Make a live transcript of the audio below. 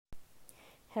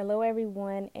Hello,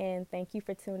 everyone, and thank you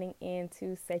for tuning in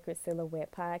to Sacred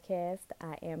Silhouette Podcast.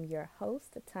 I am your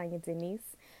host, Tanya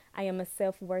Denise. I am a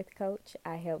self worth coach.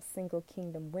 I help single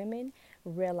kingdom women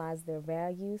realize their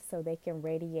value so they can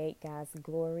radiate God's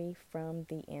glory from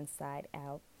the inside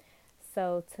out.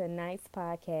 So, tonight's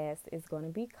podcast is going to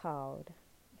be called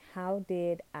How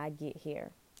Did I Get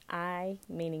Here? I,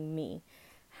 meaning me.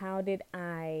 How did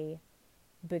I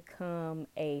become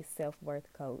a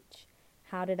self-worth coach?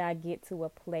 How did I get to a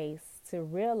place to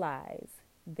realize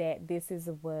that this is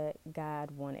what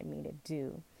God wanted me to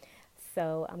do?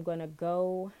 So I'm going to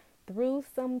go through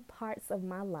some parts of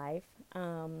my life.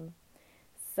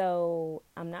 So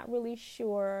I'm not really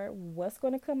sure what's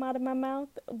going to come out of my mouth,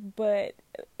 but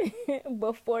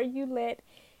before you let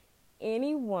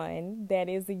anyone that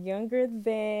is younger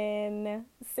than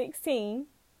 16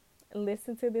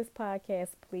 listen to this podcast,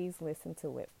 please listen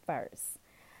to it first.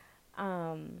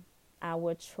 Um, I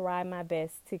will try my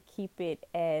best to keep it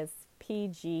as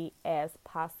PG as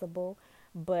possible,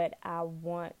 but I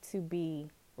want to be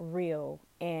real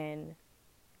and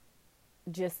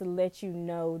just let you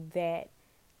know that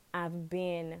I've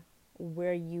been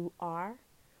where you are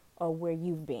or where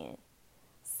you've been.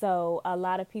 So a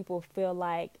lot of people feel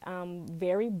like I'm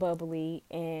very bubbly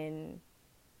and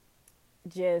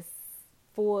just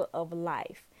full of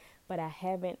life, but I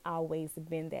haven't always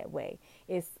been that way.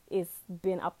 It's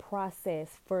been a process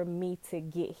for me to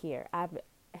get here.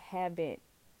 Haven't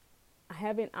I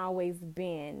haven't always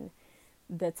been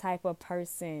the type of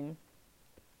person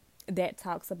that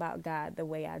talks about God the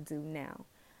way I do now.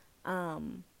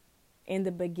 In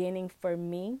the beginning, for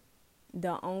me,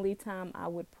 the only time I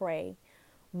would pray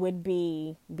would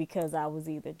be because I was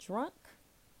either drunk,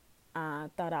 I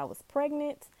thought I was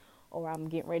pregnant, or I'm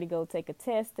getting ready to go take a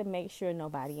test to make sure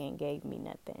nobody ain't gave me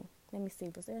nothing. Let me see,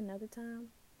 was there another time?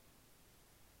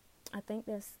 I think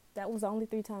that was the only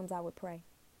 3 times I would pray.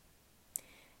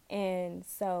 And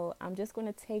so I'm just going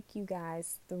to take you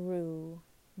guys through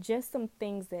just some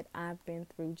things that I've been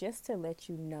through just to let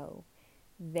you know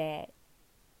that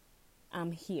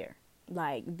I'm here.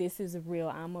 Like, this is real.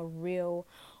 I'm a real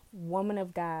woman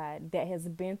of God that has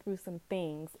been through some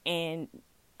things, and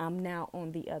I'm now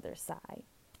on the other side.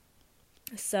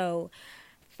 So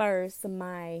first,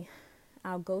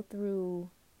 I'll go through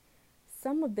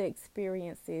some of the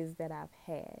experiences that I've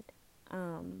had.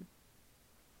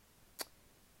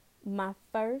 My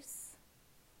first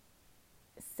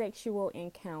sexual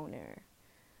encounter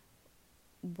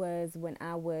was when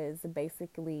I was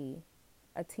basically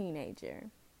a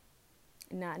teenager,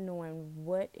 not knowing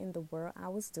what in the world I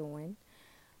was doing.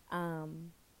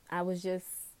 I was just,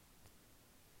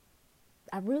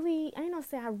 I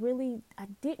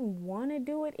didn't want to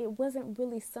do it. It wasn't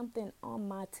really something on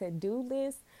my to-do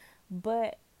list,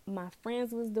 but my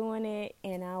friends was doing it,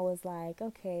 and I was like,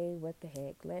 okay, what the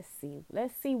heck? Let's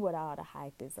see what all the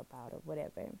hype is about or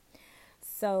whatever.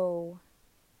 So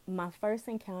my first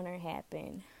encounter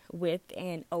happened with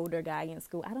an older guy in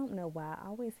school. I don't know why. I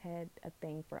always had a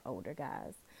thing for older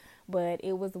guys, but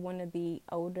it was one of the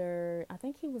older, I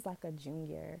think he was like a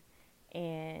junior,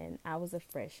 and I was a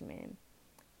freshman.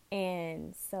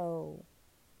 And so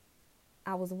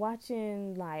I was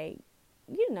watching, like,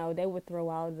 they would throw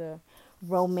all the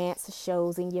romance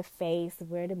shows in your face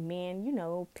where the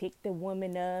men, pick the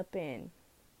woman up and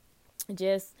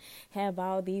just have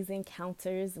all these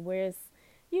encounters where it's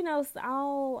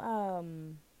all,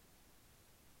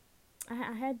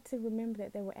 I had to remember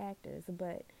that they were actors,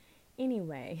 but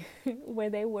anyway, where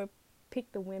they would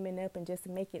pick the women up and just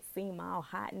make it seem all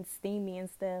hot and steamy and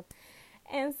stuff.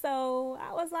 And so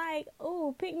I was like,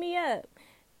 "Ooh, pick me up."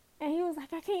 And he was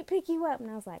like, "I can't pick you up." And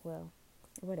I was like, well,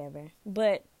 whatever.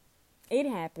 But it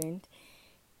happened.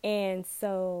 And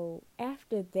so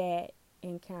after that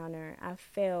encounter, I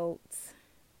felt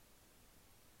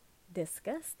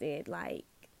disgusted. Like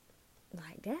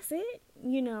that's it.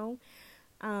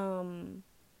 Um,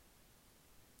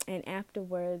 and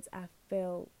afterwards, I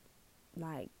felt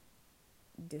like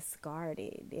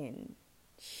discarded and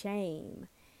shame.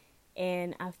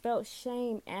 And I felt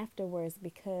shame afterwards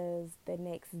because the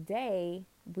next day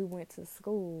we went to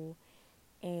school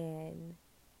and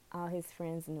all his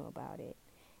friends knew about it.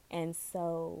 And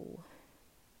so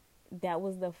that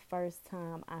was the first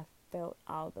time I felt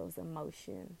all those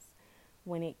emotions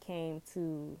when it came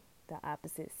to the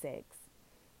opposite sex.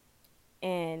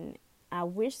 And I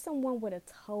wish someone would have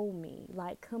told me,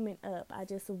 like coming up, I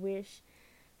just wish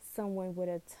someone would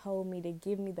have told me to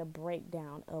give me the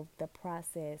breakdown of the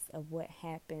process of what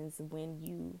happens when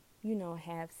you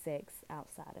have sex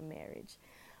outside of marriage.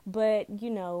 But,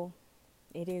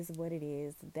 it is what it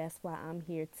is. That's why I'm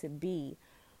here to be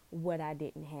what I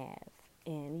didn't have.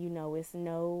 And, it's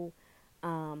no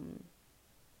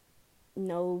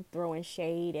throwing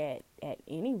shade at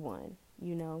anyone,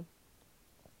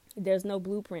 There's no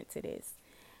blueprint to this.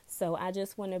 So I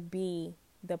just want to be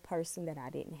the person that I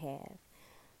didn't have.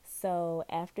 So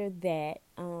after that,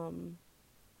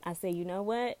 I said, you know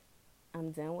what?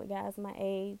 I'm done with guys my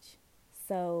age.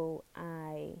 So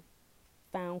I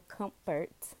found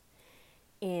comfort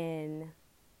in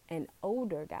an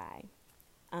older guy.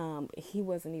 He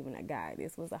wasn't even a guy.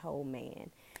 This was a whole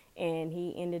man. And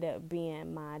he ended up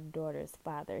being my daughter's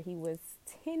father. He was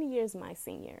 10 years my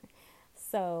senior.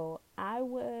 So I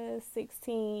was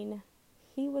 16.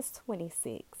 He was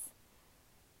 26.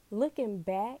 Looking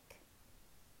back,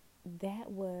 that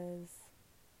was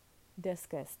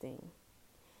disgusting.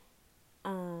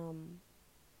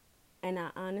 And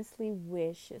I honestly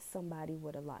wish somebody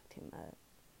would have locked him up.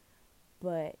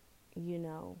 But,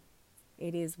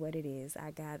 it is what it is.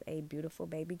 I got a beautiful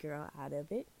baby girl out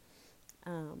of it.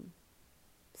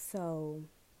 So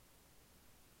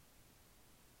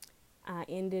I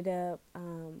ended up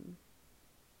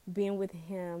being with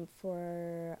him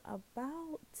for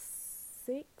about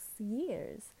 6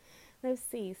 years. Let's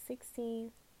see,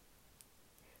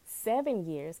 7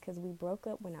 years, because we broke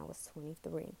up when I was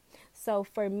 23. So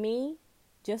for me,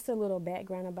 just a little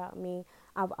background about me,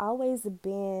 I've always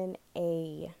been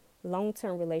a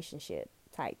long-term relationship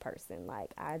type person.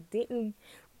 Like, I didn't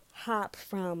hop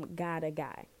from guy to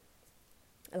guy.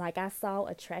 Like, I saw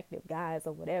attractive guys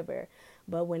or whatever,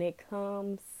 but when it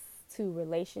comes to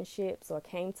relationships or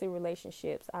came to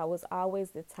relationships, I was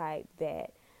always the type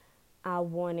that I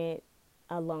wanted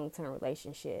a long-term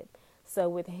relationship. So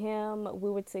with him, we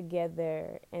were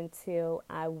together until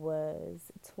I was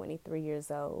 23 years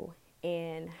old.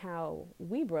 And how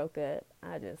we broke up,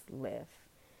 I just left.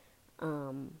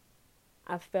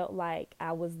 I felt like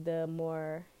I was the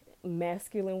more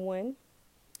masculine one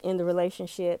in the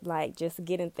relationship, like just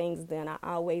getting things done. I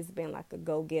always been like a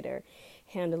go-getter,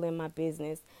 handling my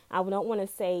business. I don't want to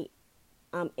say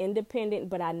I'm independent,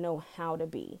 but I know how to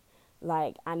be.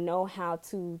 Like, I know how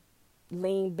to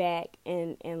lean back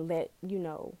and let,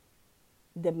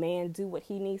 the man do what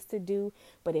he needs to do.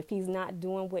 But if he's not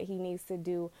doing what he needs to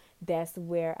do, that's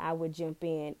where I would jump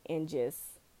in and just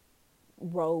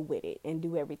roll with it and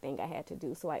do everything I had to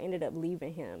do. So I ended up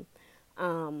leaving him.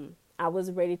 I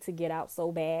was ready to get out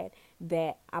so bad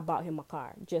that I bought him a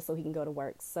car just so he can go to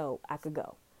work so I could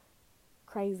go.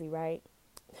 Crazy, right?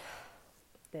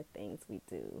 The things we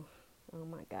do. Oh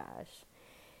my gosh.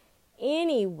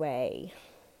 Anyway,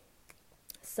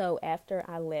 so after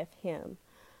I left him,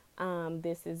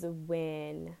 this is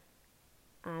when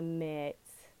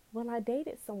I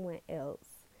dated someone else,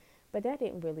 but that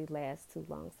didn't really last too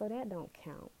long, so that don't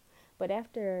count. But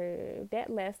after that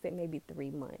lasted maybe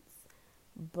 3 months.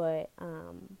 But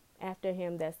after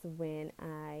him, that's when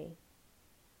I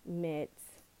met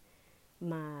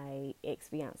my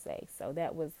ex-fiance. So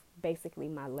that was basically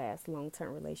my last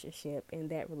long-term relationship, and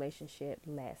that relationship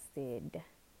lasted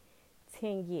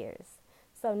 10 years.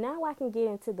 So now I can get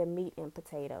into the meat and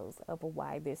potatoes of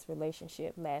why this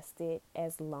relationship lasted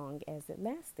as long as it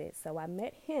lasted. So I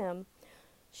met him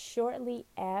shortly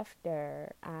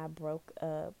after I broke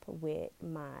up with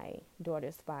my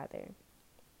daughter's father.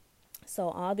 So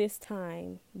all this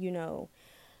time,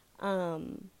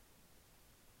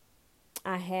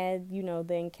 I had,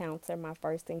 the encounter, my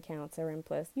first encounter, and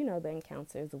plus, the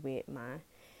encounters with my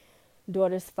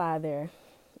daughter's father.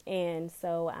 And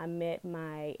so I met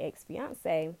my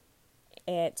ex-fiance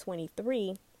at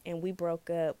 23, and we broke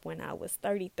up when I was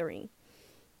 33.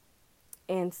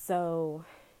 And so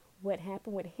what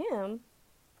happened with him,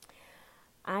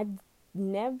 I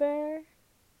never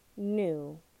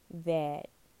knew that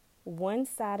one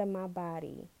side of my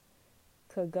body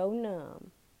could go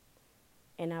numb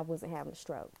and I wasn't having a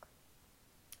stroke.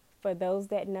 For those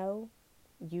that know,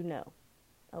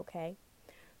 okay?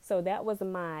 So that was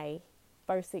my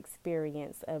first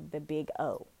experience of the big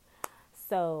O.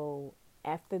 So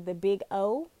after the big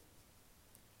O,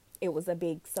 it was a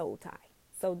big soul tie.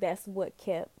 So that's what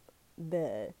kept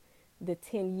the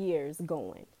 10 years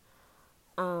going.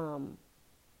 And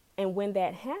when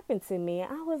that happened to me,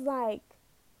 I was like,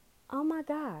 oh my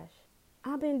gosh,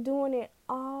 I've been doing it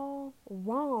all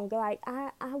wrong. Like,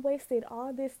 I wasted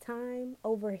all this time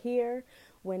over here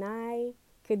when I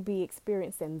could be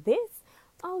experiencing this.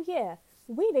 Oh yeah,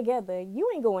 we together,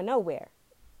 you ain't going nowhere.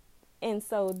 And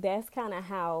so that's kind of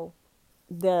how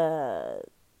the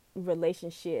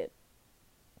relationship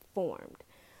formed.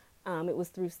 It was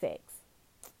through sex.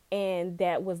 And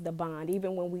that was the bond.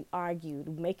 Even when we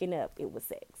argued, making up, it was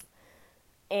sex.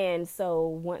 And so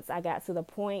once I got to the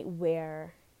point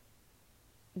where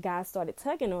God started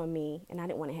tugging on me and I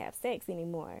didn't want to have sex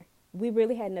anymore. We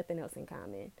really had nothing else in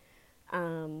common.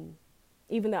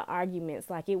 Even the arguments,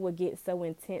 like it would get so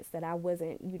intense that I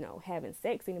wasn't, having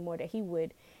sex anymore, that he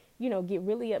would, get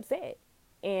really upset.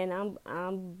 And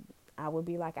I would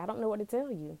be like, I don't know what to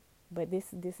tell you, but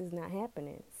this is not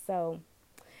happening. So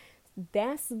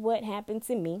that's what happened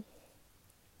to me.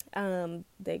 The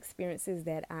experiences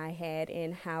that I had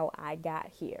and how I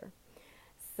got here.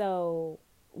 So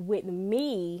with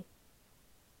me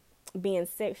being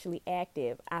sexually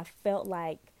active, I felt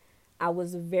like I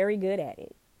was very good at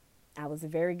it. I was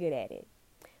very good at it,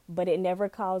 but it never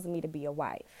caused me to be a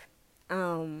wife.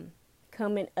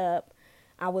 Coming up,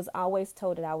 I was always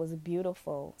told that I was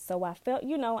beautiful. So I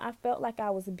felt like I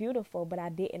was beautiful, but I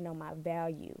didn't know my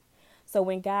value. So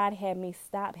when God had me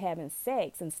stop having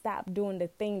sex and stop doing the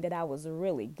thing that I was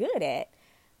really good at,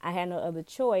 I had no other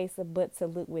choice but to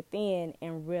look within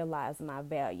and realize my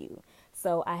value.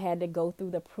 So I had to go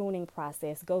through the pruning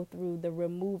process, go through the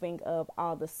removing of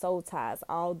all the soul ties,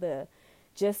 all the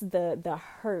just the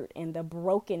hurt and the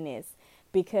brokenness,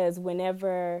 because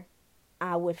whenever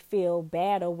I would feel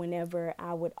bad, or whenever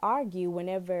I would argue,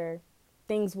 whenever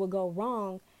things would go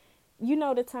wrong,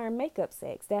 the term makeup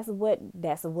sex. That's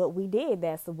what we did.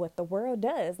 That's what the world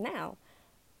does now.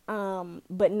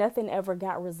 But nothing ever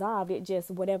got resolved. It just,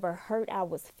 whatever hurt I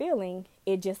was feeling,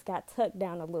 it just got tucked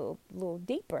down a little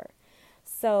deeper.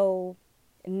 So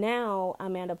now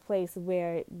I'm at a place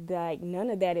where like none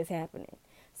of that is happening.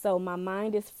 So my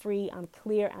mind is free. I'm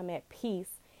clear. I'm at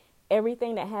peace.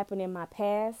 Everything that happened in my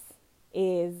past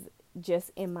is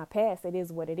just in my past. It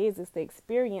is what it is. It's the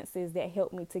experiences that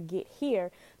helped me to get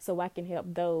here, so I can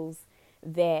help those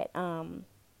that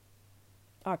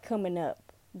are coming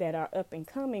up, that are up and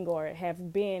coming, or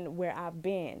have been where I've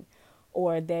been,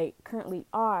 or they currently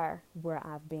are where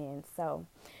I've been. So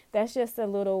that's just a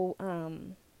little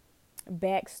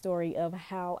backstory of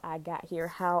how I got here,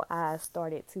 how I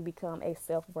started to become a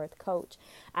self-worth coach.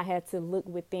 I had to look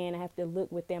within. I have to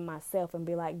look within myself and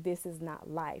be like, this is not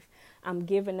life. I'm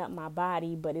giving up my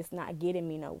body, but it's not getting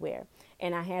me nowhere.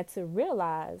 And I had to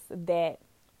realize that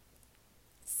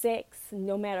sex,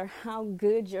 no matter how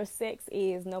good your sex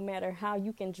is, no matter how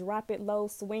you can drop it low,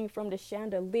 swing from the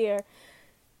chandelier,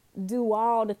 do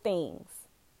all the things,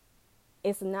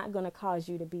 it's not going to cause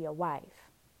you to be a wife.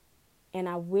 And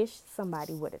I wish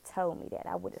somebody would have told me that.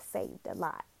 I would have saved a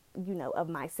lot, of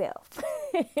myself.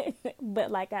 But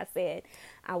like I said,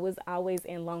 I was always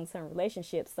in long-term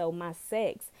relationships. So my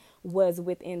sex was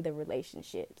within the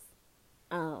relationships.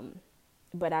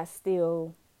 But I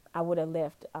would have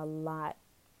left a lot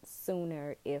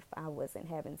sooner if I wasn't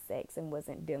having sex and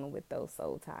wasn't dealing with those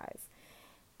soul ties.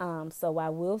 So I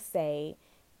will say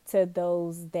to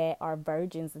those that are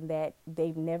virgins and that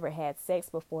they've never had sex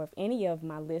before, if any of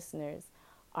my listeners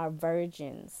are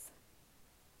virgins,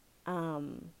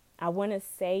 I want to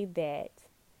say that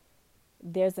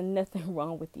there's nothing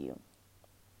wrong with you.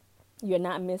 You're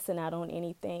not missing out on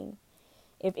anything.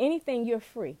 If anything, you're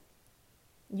free.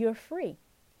 You're free.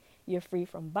 You're free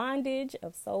from bondage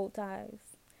of soul ties.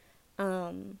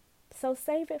 So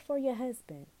save it for your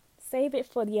husband. Save it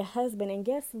for your husband. And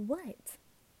guess what?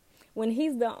 When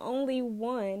he's the only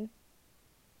one,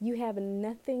 you have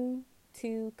nothing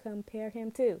to compare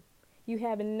him to. You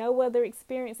have no other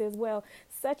experience as well.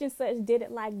 Such and such did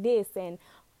it like this, and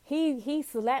he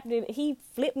slapped it, he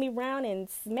flipped me around and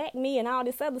smacked me and all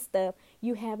this other stuff.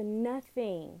 You have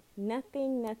nothing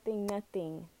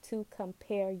to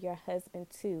compare your husband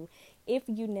to if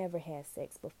you never had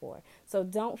sex before. So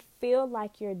don't feel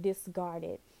like you're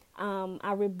discarded.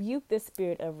 I rebuke the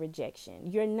spirit of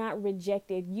rejection. You're not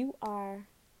rejected. You are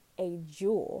a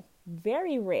jewel.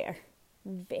 Very rare.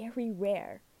 Very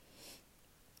rare.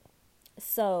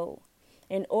 So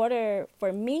in order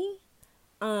for me,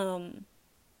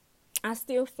 I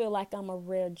still feel like I'm a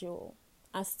rare jewel.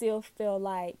 I still feel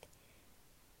like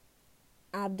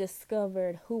I've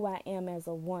discovered who I am as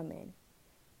a woman.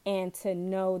 And to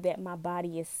know that my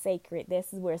body is sacred.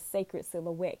 This is where Sacred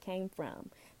Silhouette came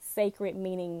from. Sacred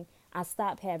meaning I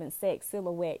stopped having sex.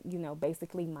 Silhouette,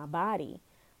 basically my body.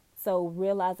 So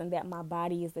realizing that my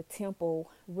body is a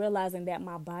temple, realizing that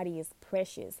my body is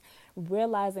precious,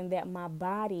 realizing that my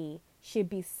body should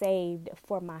be saved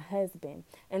for my husband.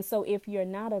 And so if you're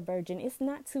not a virgin, it's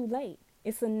not too late.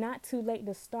 It's not too late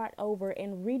to start over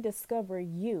and rediscover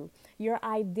you. Your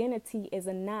identity is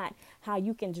not how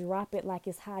you can drop it like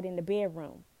it's hot in the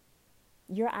bedroom.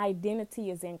 Your identity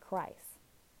is in Christ.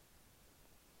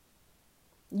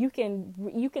 You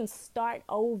can start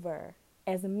over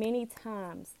as many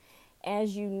times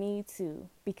as you need to,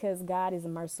 because God is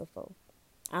merciful.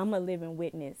 I'm a living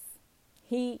witness.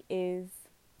 He is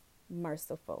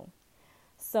merciful.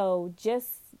 So just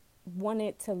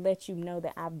wanted to let you know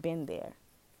that I've been there.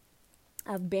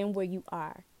 I've been where you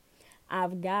are.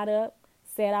 I've got up,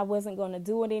 said I wasn't going to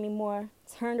do it anymore,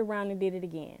 turned around and did it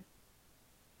again.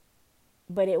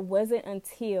 But it wasn't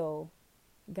until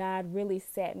God really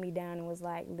sat me down and was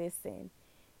like, listen,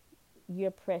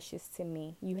 you're precious to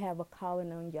me. You have a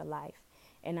calling on your life,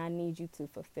 and I need you to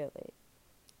fulfill it.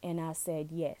 And I said,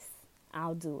 yes,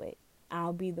 I'll do it.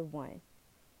 I'll be the one.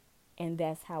 And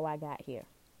that's how I got here.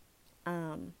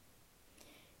 And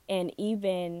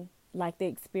even like the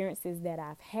experiences that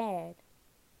I've had,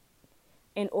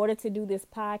 in order to do this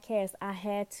podcast, I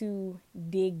had to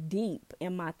dig deep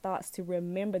in my thoughts to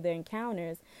remember the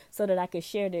encounters so that I could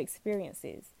share the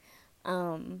experiences.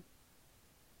 But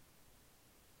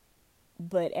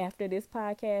after this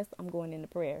podcast, I'm going into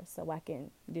prayer so I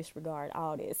can disregard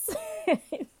all this.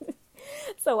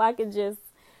 So I can just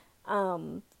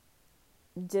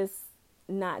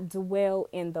not dwell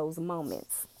in those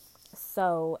moments.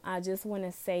 So I just want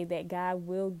to say that God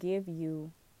will give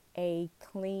you a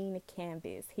clean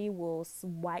canvas. He will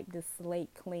wipe the slate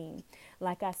clean.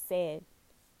 Like I said,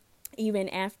 even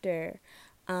after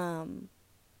my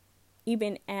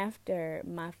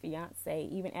fiance,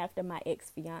 even after my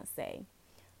ex-fiance,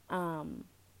 I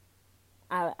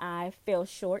fell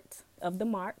short of the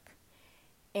mark.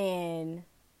 And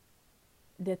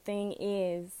the thing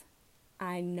is,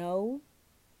 I know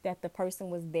that the person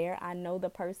was there. I know the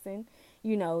person,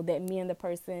 that me and the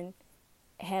person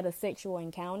had a sexual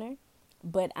encounter,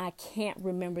 but I can't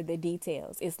remember the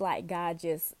details. It's like God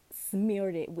just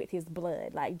smeared it with his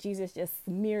blood. Like Jesus just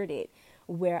smeared it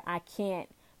where I can't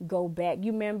go back.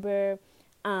 You remember,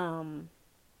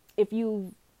 if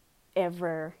you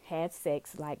ever had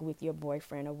sex, like with your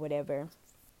boyfriend or whatever,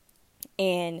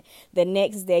 and the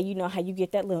next day, you know how you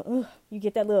get that little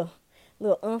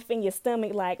umph in your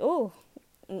stomach, like, oh,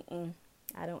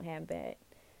 I don't have that.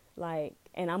 Like,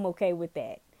 and I'm okay with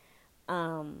that.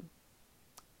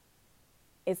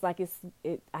 It's like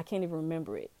I can't even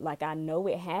remember it. Like, I know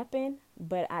it happened,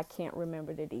 but I can't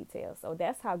remember the details. So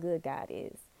that's how good God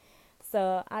is.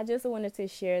 So I just wanted to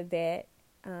share that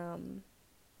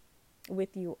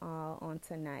with you all on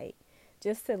tonight,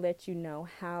 just to let you know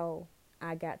how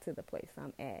I got to the place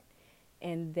I'm at,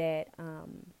 and that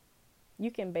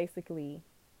you can basically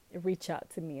reach out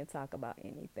to me and talk about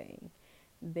anything.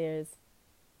 There's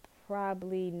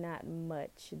probably not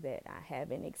much that I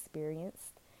haven't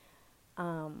experienced,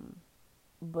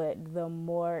 but the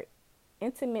more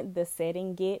intimate the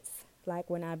setting gets, like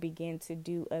when I begin to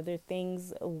do other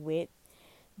things with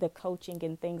the coaching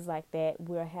and things like that,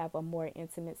 we'll have a more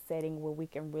intimate setting where we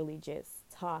can really just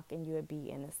talk and you'll be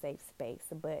in a safe space.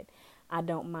 But I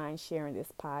don't mind sharing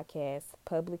this podcast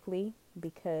publicly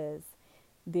because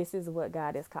this is what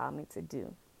God has called me to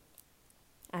do.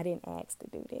 I didn't ask to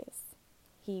do this.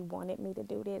 He wanted me to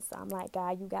do this. So I'm like,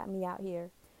 God, you got me out here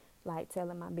like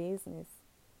telling my business,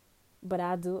 but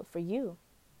I'll do it for you.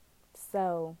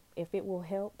 So if it will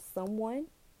help someone,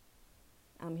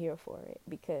 I'm here for it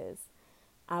because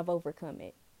I've overcome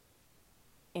it.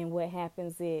 And what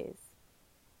happens is,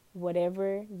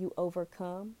 whatever you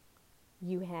overcome,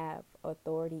 you have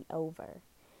authority over.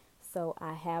 So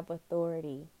I have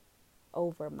authority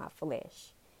over my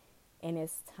flesh. And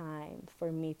it's time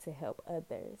for me to help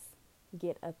others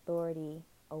get authority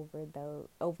over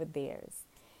theirs.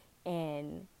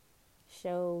 And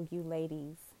show you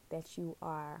ladies that you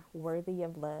are worthy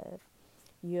of love.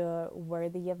 You're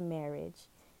worthy of marriage.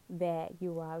 That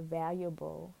you are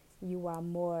valuable. You are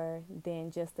more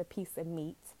than just a piece of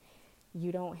meat.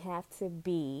 You don't have to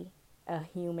be a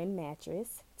human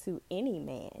mattress to any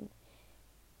man,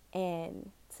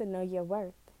 and to know your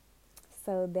worth.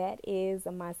 So that is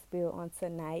my spiel on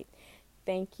tonight.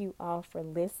 Thank you all for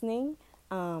listening.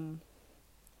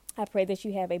 I pray that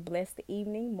you have a blessed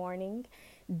evening, morning,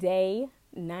 day,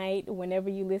 night, whenever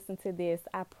you listen to this.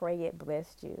 I pray it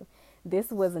blessed you.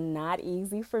 This was not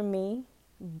easy for me,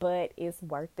 but it's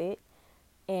worth it.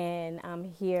 And I'm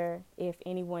here if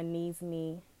anyone needs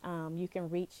me. You can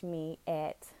reach me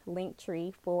at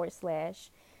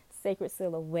Linktree/Sacred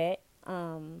Silhouette.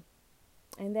 And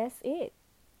that's it.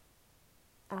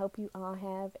 I hope you all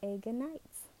have a good night.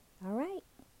 All right.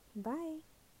 Bye.